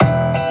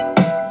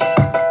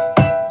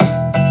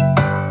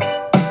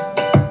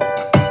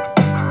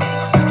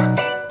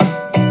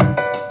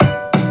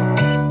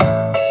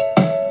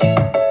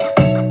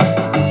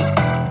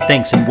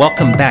Thanks and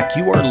welcome back.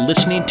 You are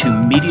listening to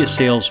Media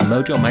Sales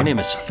Mojo. My name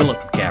is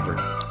Philip Gabbard.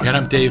 And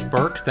I'm Dave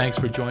Burke. Thanks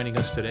for joining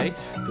us today.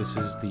 This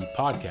is the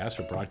podcast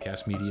for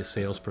broadcast media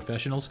sales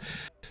professionals.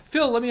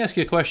 Phil, let me ask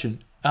you a question.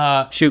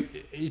 Shoot.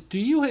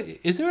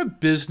 Is there a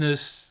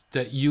business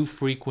that you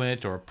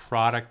frequent or a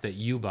product that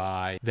you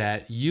buy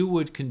that you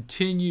would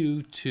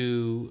continue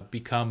to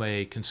become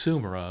a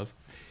consumer of,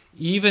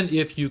 even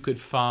if you could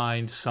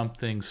find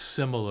something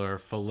similar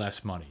for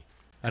less money?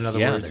 In other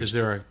words, is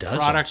there a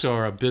product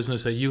or a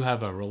business that you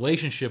have a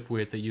relationship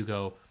with that you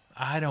go,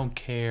 I don't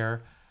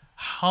care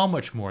how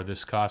much more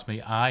this cost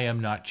me, I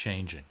am not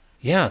changing?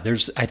 Yeah,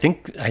 I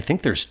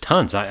think there's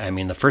tons. I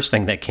mean, the first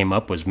thing that came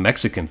up was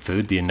Mexican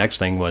food. The next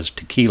thing was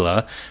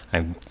tequila.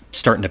 I'm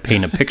starting to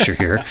paint a picture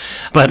here.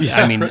 But yeah,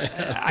 I mean, right.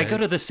 I go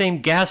to the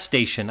same gas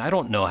station. I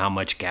don't know how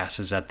much gas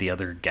is at the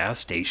other gas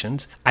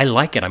stations. I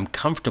like it. I'm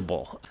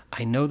comfortable.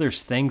 I know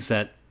there's things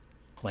that,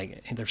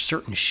 like, there's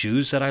certain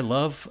shoes that I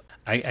love.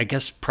 I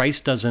guess price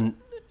doesn't,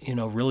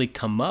 really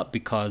come up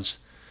because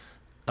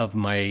of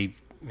my,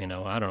 I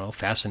don't know,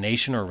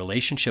 fascination or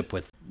relationship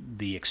with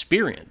the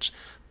experience.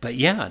 But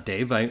yeah,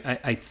 Dave,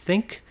 I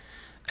think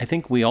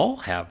we all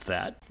have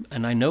that.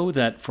 And I know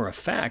that for a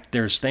fact,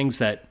 there's things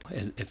that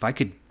if I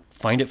could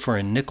find it for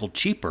a nickel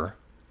cheaper,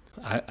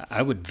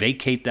 I would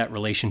vacate that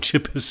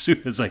relationship as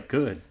soon as I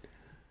could.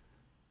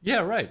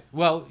 Yeah, right.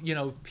 Well,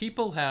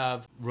 people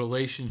have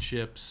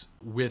relationships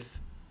with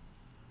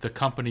the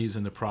companies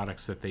and the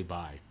products that they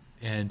buy.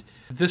 And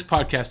this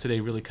podcast today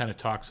really kind of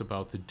talks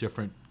about the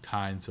different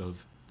kinds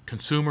of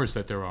consumers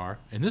that there are.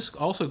 And this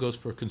also goes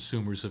for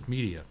consumers of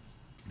media,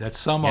 that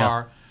some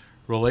are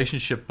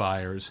relationship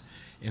buyers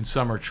and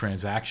some are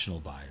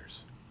transactional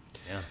buyers.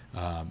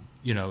 Yeah.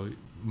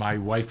 My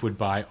wife would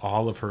buy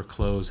all of her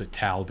clothes at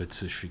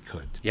Talbot's if she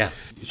could. Yeah.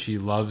 She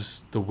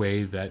loves the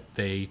way that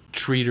they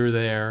treat her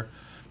there.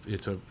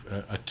 It's a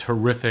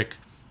terrific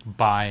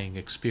buying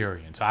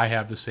experience. I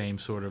have the same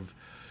sort of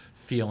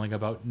feeling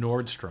about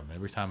Nordstrom.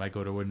 Every time I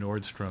go to a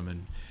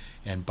Nordstrom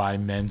and buy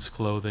men's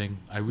clothing,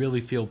 I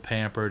really feel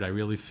pampered. I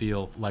really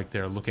feel like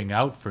they're looking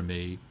out for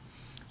me.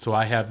 So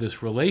I have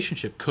this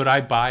relationship. Could I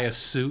buy a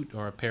suit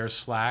or a pair of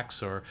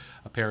slacks or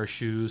a pair of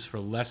shoes for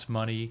less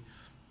money,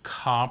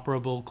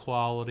 comparable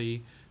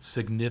quality,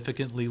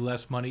 significantly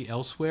less money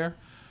elsewhere?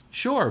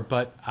 Sure,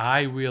 but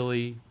I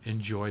really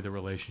enjoy the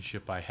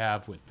relationship I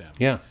have with them.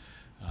 Yeah.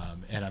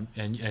 And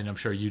I'm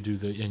sure you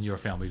do in your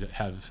family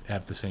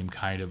have the same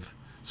kind of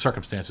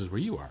circumstances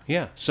where you are.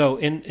 Yeah. So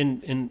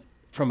in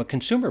from a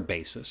consumer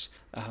basis,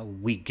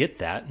 we get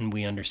that and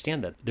we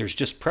understand that there's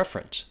just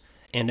preference.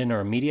 And in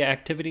our media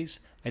activities,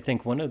 I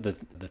think one of the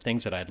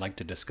things that I'd like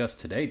to discuss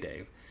today,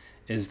 Dave,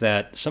 is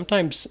that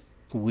sometimes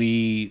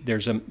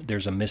there's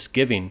a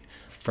misgiving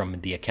from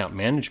the account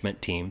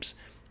management teams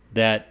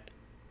that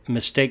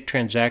mistake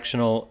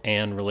transactional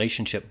and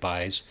relationship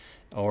buys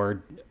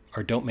or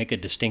don't make a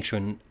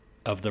distinction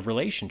of the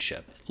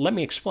relationship. Let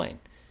me explain.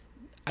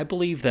 I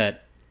believe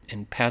that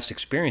in past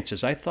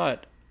experiences, I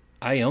thought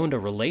I owned a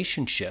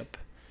relationship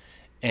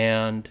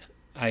and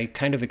I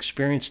kind of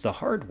experienced the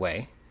hard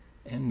way,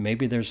 and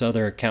maybe there's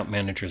other account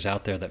managers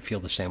out there that feel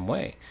the same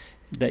way,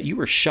 that you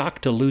were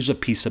shocked to lose a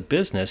piece of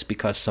business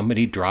because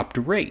somebody dropped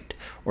a rate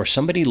or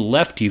somebody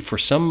left you for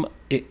some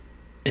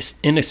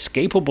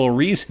inescapable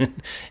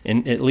reason,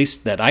 and at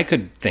least that I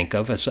could think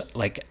of as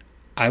like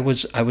I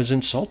was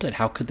insulted.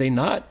 How could they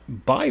not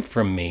buy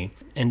from me?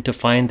 And to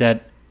find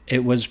that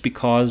it was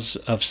because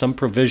of some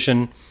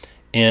provision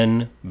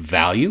in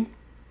value,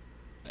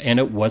 and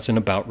it wasn't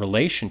about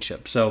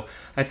relationship. So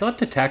I thought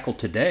to tackle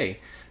today,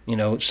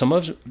 some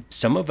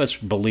of us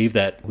believe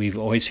that we've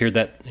always heard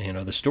that,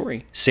 the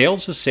story,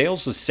 sales is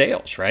sales is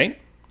sales,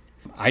 right?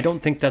 I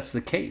don't think that's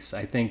the case.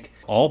 I think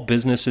all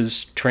business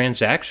is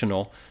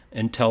transactional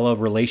until a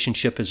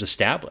relationship is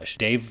established.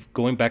 Dave,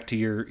 going back to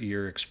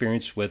your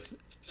experience with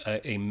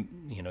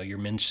your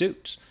men's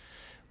suits,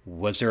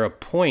 was there a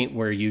point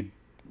where you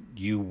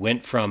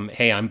went from,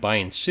 hey, I'm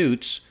buying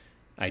suits,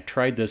 I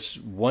tried this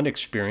one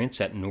experience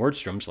at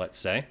Nordstrom's, let's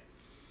say,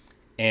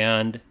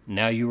 and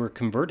now you were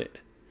converted?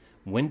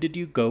 When did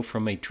you go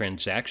from a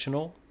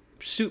transactional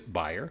suit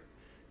buyer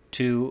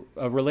to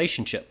a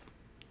relationship?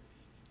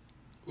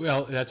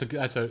 Well, that's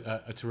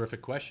a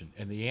terrific question.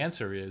 And the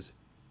answer is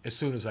as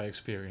soon as I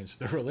experienced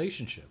the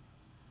relationship,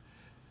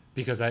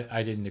 because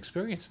I didn't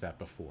experience that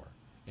before.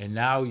 And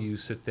now you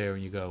sit there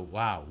and you go,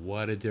 wow,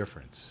 what a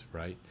difference,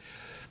 right?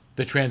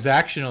 The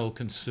transactional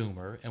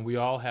consumer, and we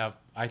all have,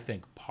 I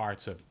think,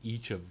 parts of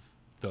each of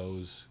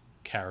those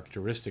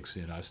characteristics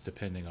in us,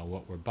 depending on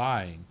what we're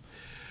buying.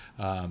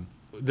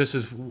 This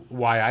is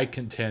why I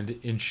contend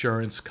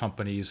insurance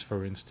companies,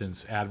 for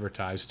instance,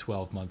 advertise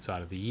 12 months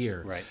out of the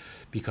year, right?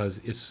 Because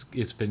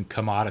it's been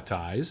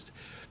commoditized.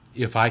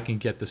 If I can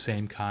get the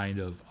same kind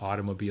of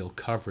automobile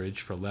coverage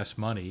for less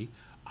money,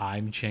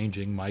 I'm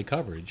changing my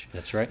coverage.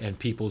 That's right. And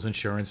people's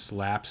insurance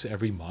lapse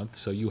every month,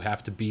 so you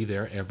have to be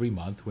there every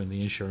month when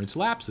the insurance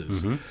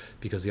lapses,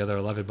 because the other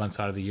 11 months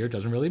out of the year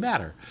doesn't really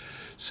matter.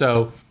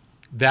 So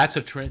that's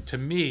a trend. To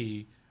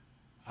me,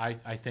 I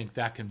think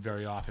that can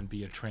very often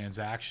be a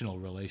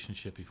transactional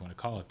relationship, if you want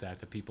to call it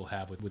that people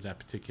have with that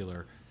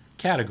particular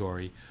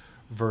category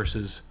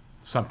versus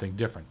something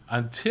different.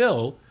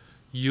 Until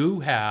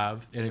you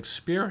have an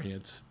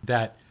experience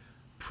that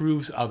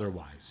proves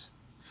otherwise,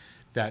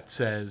 that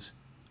says,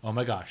 oh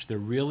my gosh, there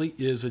really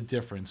is a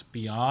difference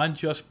beyond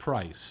just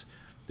price.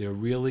 There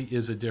really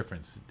is a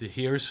difference.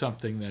 Here's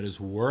something that is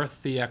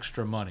worth the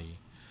extra money,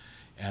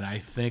 and I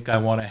think I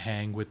want to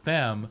hang with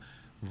them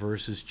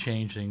versus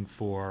changing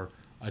for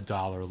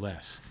 $1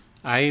 less.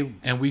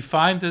 And we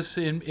find this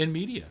in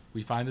media.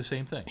 We find the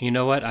same thing. You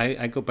know what?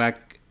 I go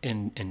back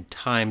in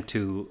time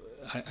to,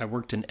 I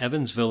worked in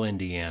Evansville,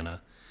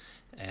 Indiana,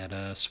 at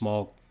a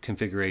small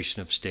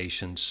configuration of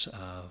stations.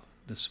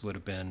 This would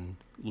have been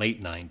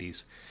late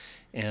 90s.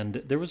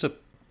 And there was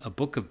a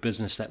book of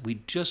business that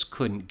we just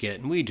couldn't get,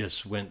 and we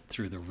just went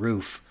through the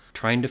roof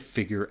trying to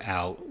figure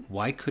out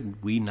why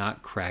couldn't we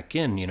not crack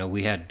in. You know,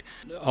 we had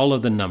all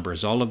of the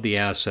numbers, all of the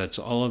assets,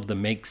 all of the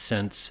make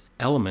sense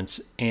elements,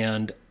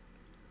 and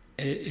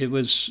it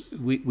was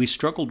we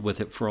struggled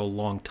with it for a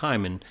long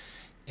time.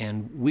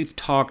 And we've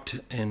talked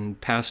in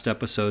past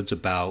episodes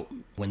about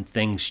when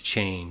things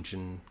change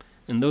and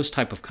those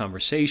type of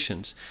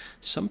conversations.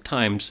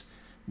 Sometimes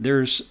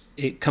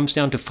it comes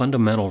down to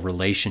fundamental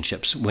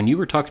relationships. When you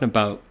were talking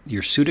about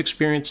your suit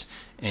experience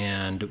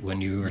and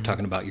when you were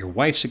talking about your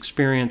wife's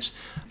experience,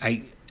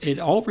 it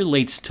all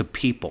relates to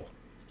people,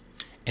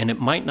 and it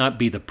might not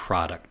be the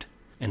product.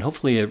 And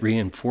hopefully it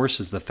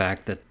reinforces the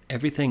fact that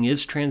everything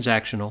is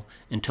transactional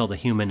until the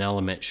human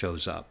element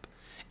shows up.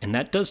 And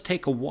that does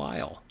take a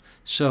while.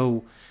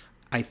 So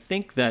I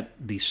think that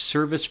the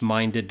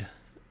service-minded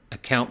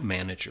account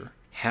manager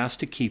has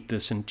to keep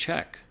this in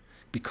check,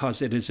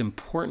 because it is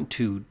important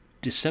to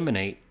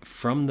disseminate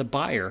from the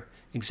buyer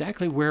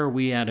exactly where are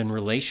we at in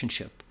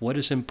relationship. What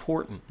is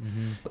important?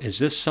 Mm-hmm. Is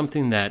this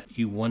something that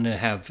you want to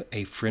have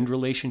a friend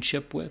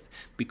relationship with?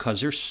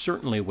 Because there's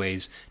certainly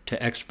ways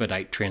to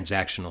expedite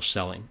transactional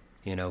selling.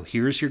 You know,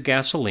 here's your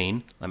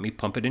gasoline. Let me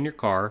pump it in your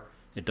car.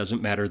 It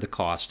doesn't matter the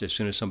cost. As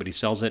soon as somebody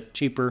sells it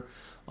cheaper,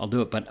 I'll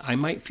do it. But I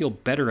might feel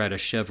better at a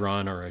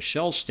Chevron or a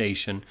Shell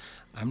station.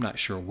 I'm not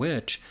sure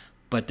which,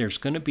 but there's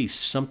going to be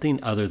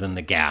something other than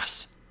the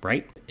gas,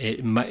 right?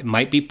 It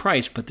might be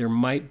price, but there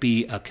might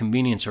be a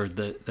convenience, or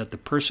that the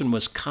person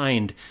was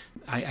kind.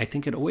 I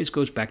think it always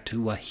goes back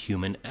to a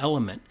human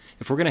element.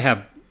 If we're going to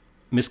have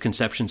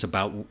misconceptions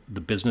about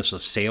the business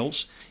of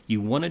sales, you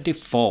want to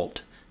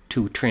default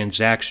to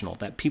transactional,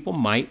 that people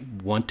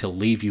might want to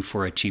leave you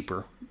for a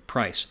cheaper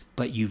price,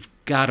 but you've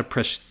got to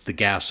press the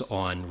gas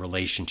on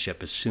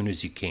relationship as soon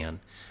as you can.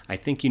 I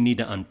think you need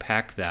to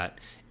unpack that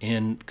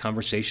in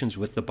conversations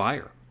with the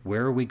buyer.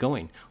 Where are we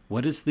going?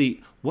 What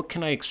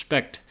can I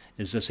expect?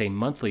 Is this a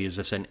monthly? Is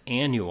this an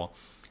annual?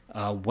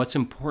 What's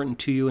important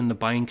to you in the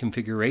buying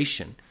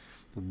configuration?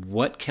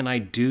 What can I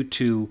do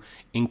to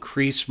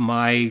increase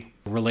my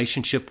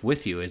relationship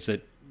with you?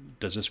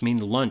 Does this mean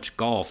lunch,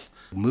 golf,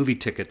 movie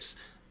tickets,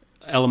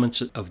 elements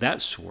of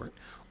that sort?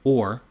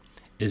 Or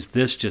is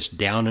this just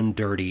down and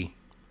dirty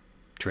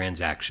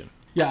transaction?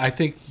 Yeah, I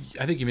think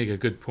you make a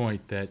good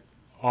point that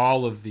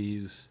all of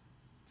these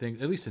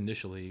things, at least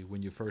initially,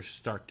 when you first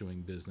start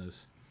doing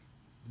business,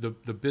 the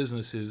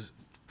business is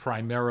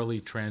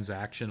primarily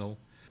transactional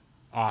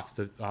off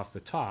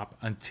the top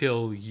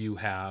until you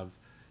have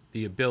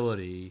the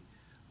ability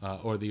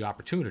or the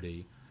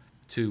opportunity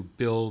to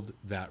build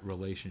that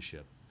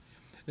relationship.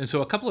 And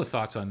so a couple of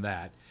thoughts on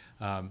that.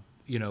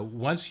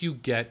 Once you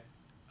get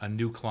a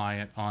new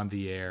client on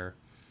the air,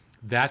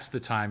 that's the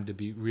time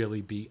to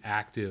really be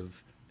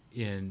active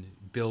in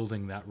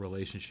building that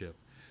relationship.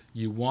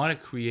 You want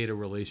to create a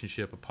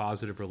relationship, a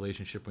positive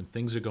relationship, when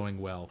things are going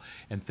well,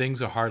 and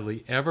things are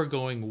hardly ever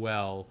going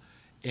well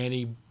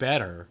any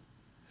better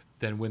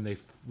than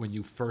when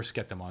you first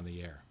get them on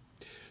the air.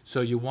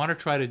 So you want to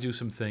try to do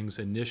some things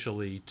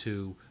initially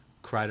to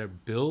try to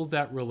build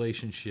that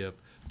relationship,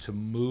 to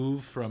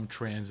move from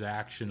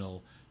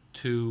transactional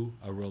to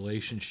a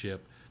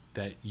relationship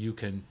that you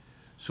can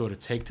sort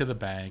of take to the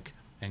bank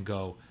and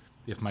go,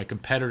 if my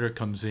competitor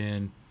comes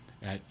in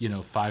at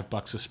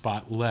 $5 a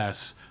spot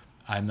less,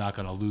 I'm not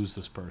going to lose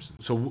this person.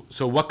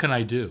 So what can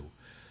I do?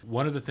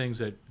 One of the things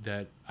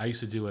that I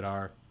used to do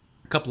a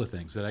couple of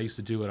things that I used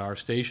to do at our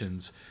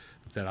stations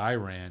that I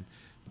ran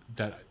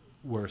that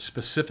were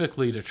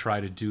specifically to try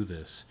to do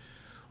this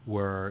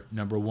were,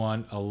 number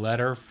one, a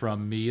letter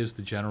from me as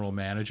the general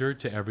manager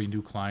to every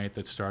new client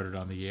that started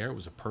on the air. It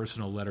was a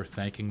personal letter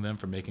thanking them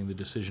for making the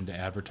decision to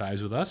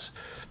advertise with us.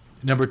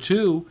 Number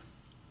two,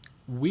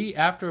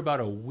 after about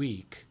a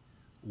week,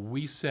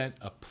 we sent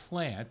a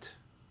plant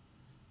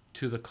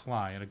to the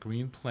client, a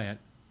green plant.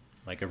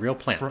 Like a real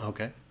plant,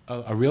 okay.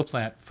 A real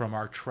plant from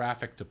our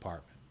traffic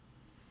department.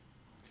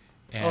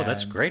 And,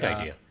 that's a great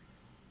idea.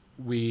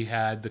 We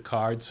had the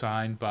card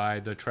signed by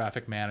the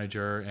traffic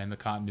manager and the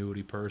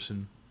continuity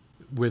person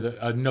with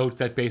a note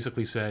that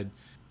basically said,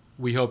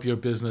 we hope your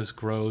business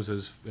grows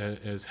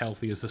as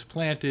healthy as this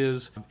plant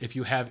is. If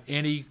you have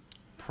any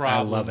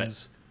problems, I love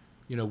it.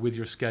 with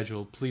your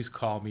schedule, please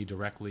call me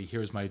directly.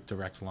 Here's my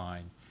direct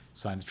line.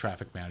 Sign the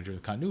traffic manager, the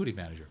continuity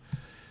manager.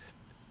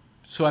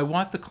 So I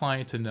want the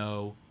client to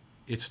know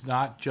it's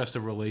not just a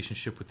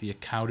relationship with the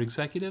account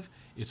executive,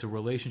 it's a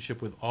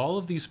relationship with all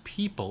of these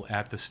people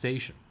at the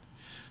station.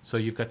 So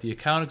you've got the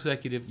account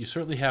executive, you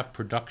certainly have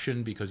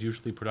production, because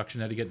usually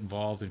production had to get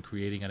involved in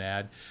creating an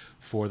ad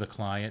for the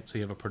client. So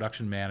you have a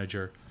production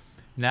manager.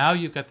 Now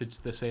you've got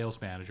the sales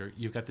manager,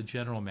 you've got the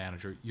general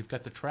manager, you've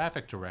got the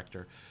traffic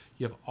director.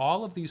 You have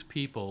all of these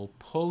people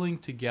pulling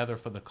together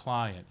for the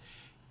client,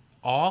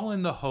 all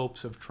in the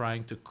hopes of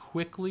trying to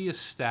quickly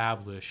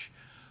establish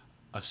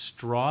a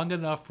strong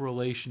enough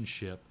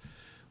relationship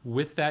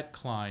with that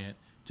client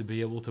to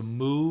be able to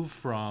move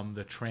from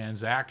the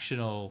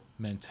transactional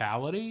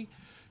mentality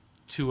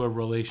to a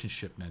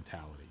relationship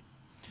mentality,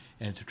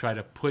 and to try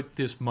to put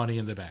this money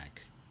in the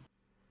bank.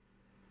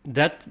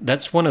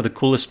 That's one of the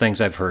coolest things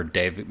I've heard,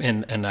 Dave,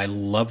 and I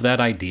love that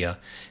idea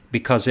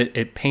because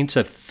it paints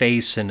a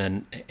face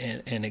and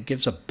it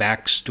gives a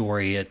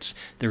backstory.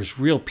 There's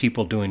real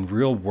people doing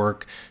real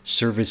work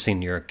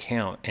servicing your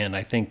account, and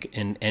I think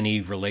in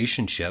any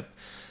relationship,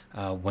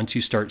 once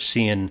you start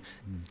seeing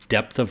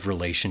depth of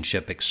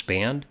relationship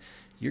expand,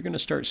 you're going to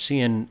start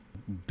seeing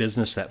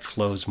business that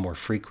flows more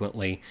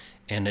frequently,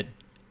 and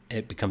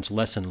it becomes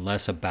less and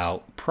less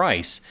about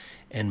price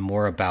and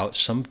more about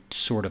some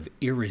sort of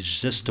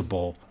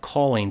irresistible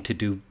calling to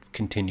do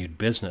continued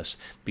business,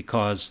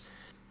 because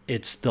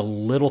it's the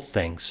little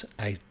things.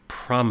 I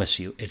promise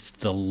you, it's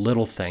the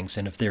little things.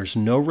 And if there's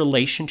no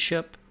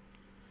relationship,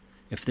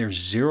 if there's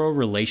zero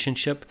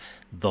relationship,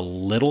 the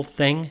little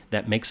thing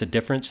that makes a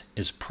difference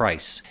is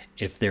price.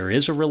 If there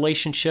is a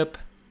relationship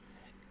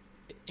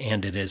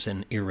and it is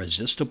an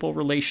irresistible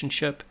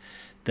relationship,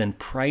 then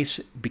price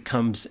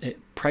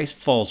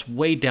falls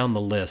way down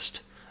the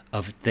list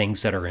of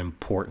things that are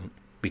important,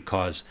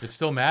 because It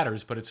still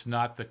matters, but it's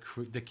not the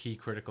key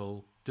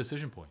critical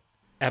decision point.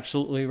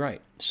 absolutely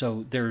right.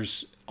 So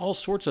there's all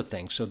sorts of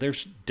things. So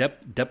there's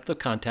depth of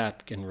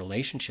contact and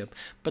relationship,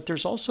 but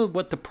there's also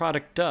what the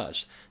product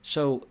does.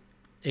 So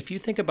if you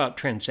think about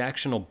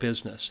transactional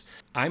business,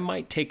 I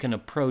might take an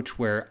approach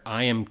where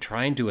I am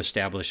trying to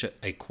establish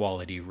a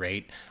quality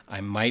rate.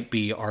 I might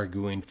be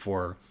arguing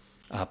for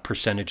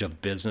percentage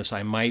of business.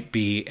 I might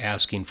be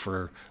asking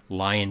for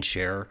lion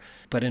share.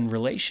 But in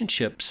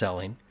relationship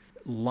selling,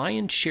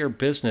 lion share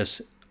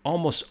business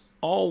almost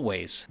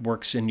always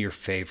works in your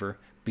favor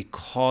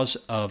because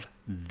of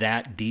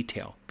that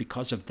detail,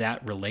 because of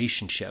that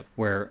relationship,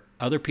 where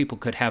other people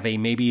could have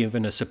maybe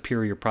even a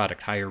superior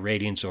product, higher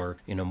ratings, or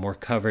more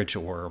coverage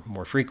or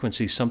more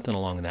frequency, something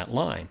along that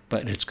line.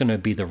 But it's going to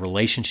be the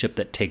relationship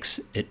that takes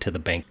it to the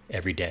bank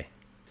every day.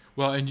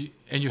 Well, and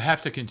you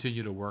have to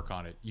continue to work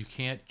on it. You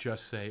can't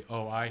just say,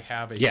 "Oh, I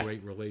have a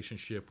great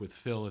relationship with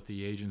Phil at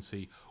the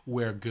agency.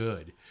 We're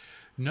good."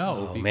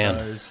 No,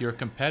 because your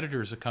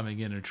competitors are coming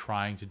in and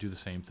trying to do the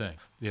same thing.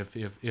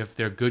 If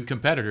they're good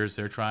competitors,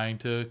 they're trying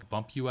to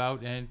bump you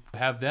out and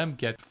have them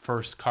get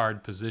first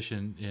card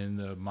position in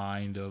the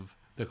mind of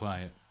the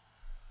client.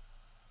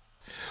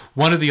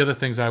 One of the other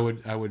things I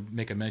would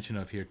make a mention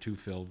of here too,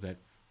 Phil, that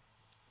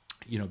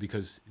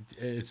because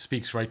it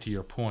speaks right to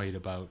your point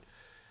about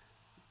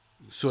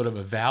sort of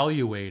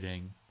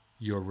evaluating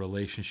your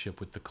relationship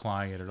with the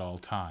client at all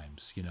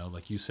times.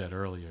 Like you said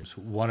earlier,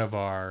 so one of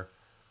our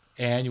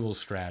annual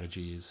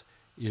strategies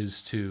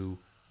is to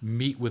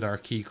meet with our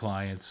key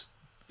clients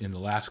in the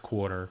last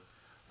quarter,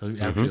 or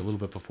actually a little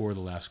bit before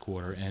the last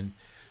quarter, and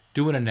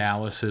do an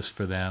analysis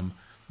for them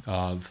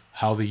of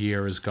how the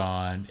year has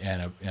gone,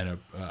 and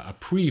a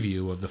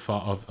preview of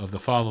the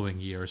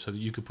following year, so that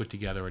you could put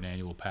together an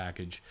annual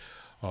package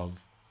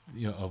of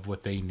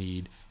what they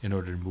need in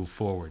order to move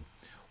forward.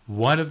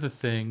 One of the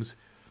things,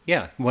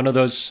 one of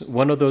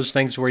those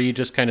things where you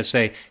just kind of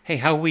say, "Hey,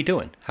 how are we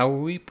doing? How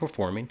are we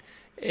performing?"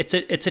 It's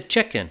a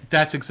check-in.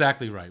 That's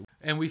exactly right.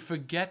 And we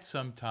forget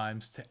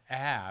sometimes to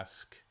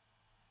ask,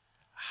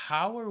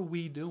 how are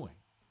we doing?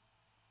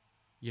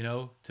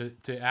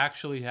 To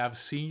actually have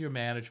senior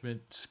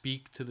management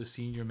speak to the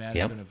senior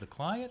management of the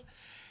client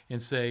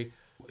and say,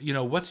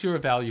 what's your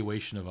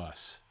evaluation of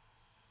us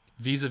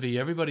vis-a-vis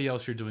everybody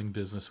else you're doing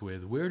business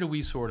with? Where do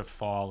we sort of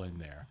fall in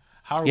there?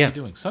 How are we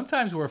doing?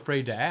 Sometimes we're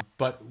afraid to ask,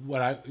 but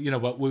what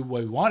we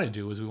want to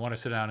do is we want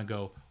to sit down and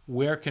go,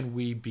 where can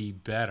we be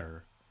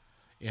better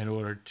in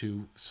order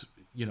to,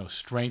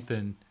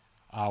 strengthen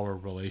our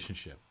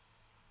relationship?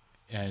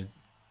 And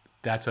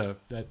that's a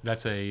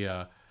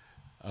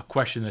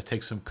question that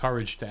takes some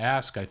courage to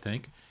ask, I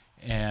think,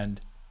 and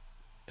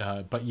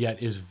but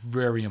yet is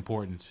very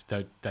important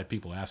that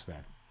people ask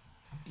that.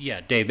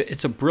 Yeah, Dave,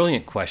 it's a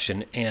brilliant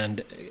question,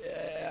 and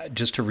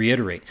just to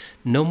reiterate,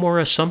 no more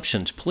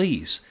assumptions,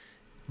 please.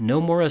 No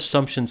more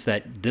assumptions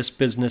that this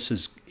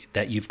business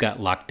that you've got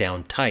locked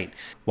down tight.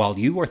 While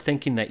you are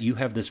thinking that you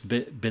have this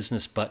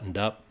business buttoned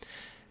up,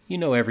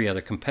 every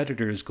other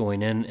competitor is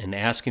going in and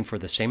asking for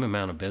the same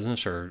amount of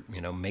business, or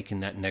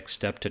making that next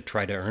step to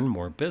try to earn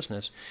more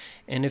business.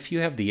 And if you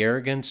have the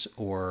arrogance,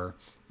 or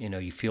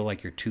you feel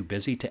like you're too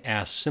busy to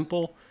ask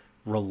simple,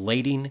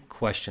 relating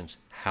questions.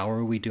 How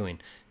are we doing?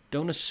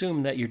 Don't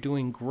assume that you're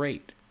doing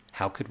great.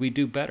 How could we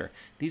do better?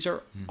 These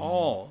are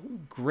all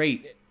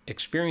great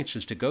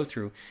experiences to go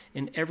through,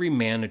 and every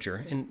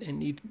manager,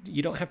 and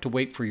you don't have to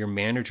wait for your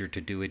manager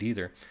to do it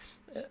either.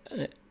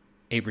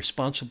 A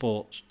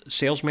responsible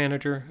sales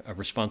manager, a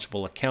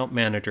responsible account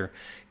manager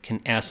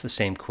can ask the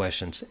same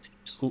questions.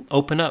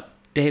 Open up.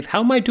 Dave, how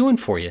am I doing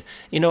for you?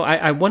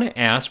 I want to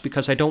ask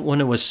because I don't want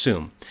to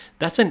assume.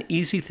 That's an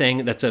easy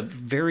thing. That's a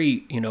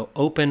very,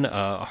 open,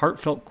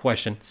 heartfelt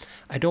question.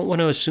 I don't want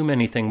to assume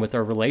anything with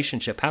our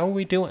relationship. How are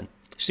we doing?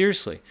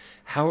 Seriously,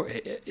 how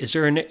is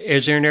there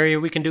an area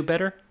we can do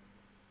better?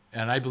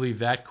 And I believe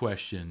that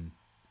question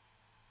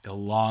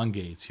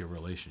elongates your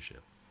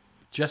relationship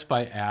just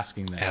by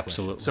asking that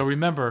Absolutely. question. So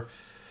remember,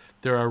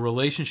 there are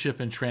relationship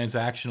and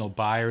transactional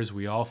buyers.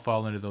 We all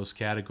fall into those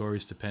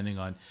categories depending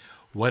on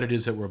what it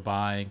is that we're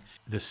buying.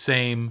 The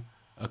same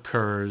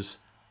occurs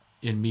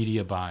in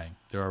media buying.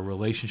 There are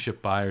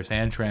relationship buyers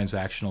and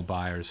transactional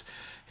buyers,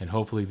 and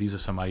hopefully these are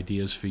some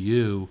ideas for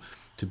you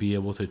to be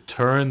able to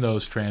turn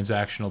those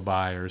transactional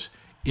buyers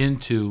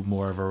into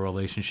more of a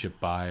relationship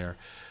buyer,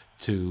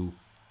 to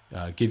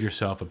give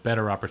yourself a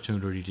better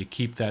opportunity to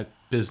keep that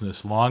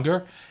business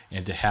longer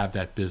and to have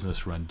that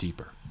business run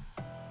deeper.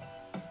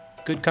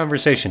 Good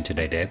conversation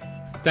today, Dave.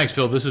 Thanks,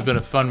 Phil. This has been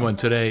a fun one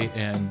today,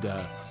 and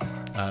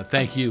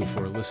thank you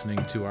for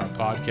listening to our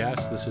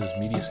podcast. This is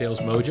Media Sales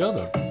Mojo,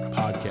 the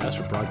podcast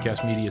for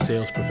broadcast media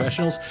sales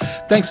professionals.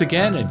 Thanks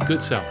again, and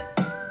good selling.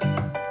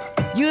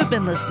 You have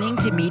been listening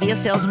to Media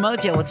Sales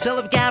Mojo with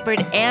Philip Gabbard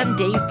and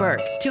Dave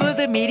Burke, two of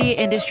the media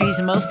industry's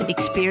most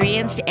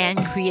experienced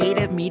and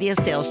creative media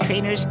sales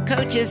trainers,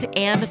 coaches,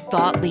 and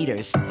thought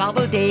leaders.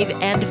 Follow Dave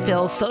and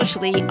Phil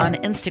socially on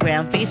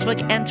Instagram,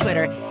 Facebook, and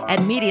Twitter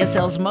at Media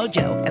Sales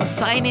Mojo, and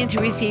sign in to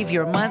receive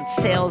your month's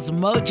Sales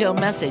Mojo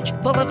message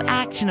full of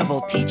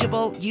actionable,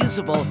 teachable,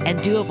 usable, and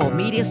doable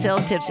media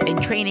sales tips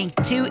and training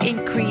to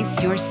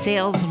increase your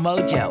sales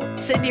mojo.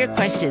 Send your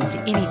questions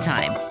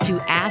anytime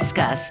to ask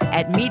us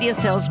at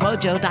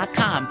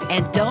MediaSalesMojo.com,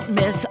 and don't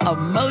miss a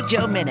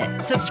Mojo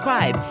Minute.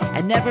 Subscribe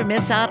and never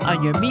miss out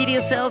on your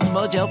Media Sales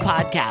Mojo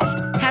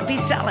podcast. Happy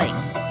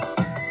selling!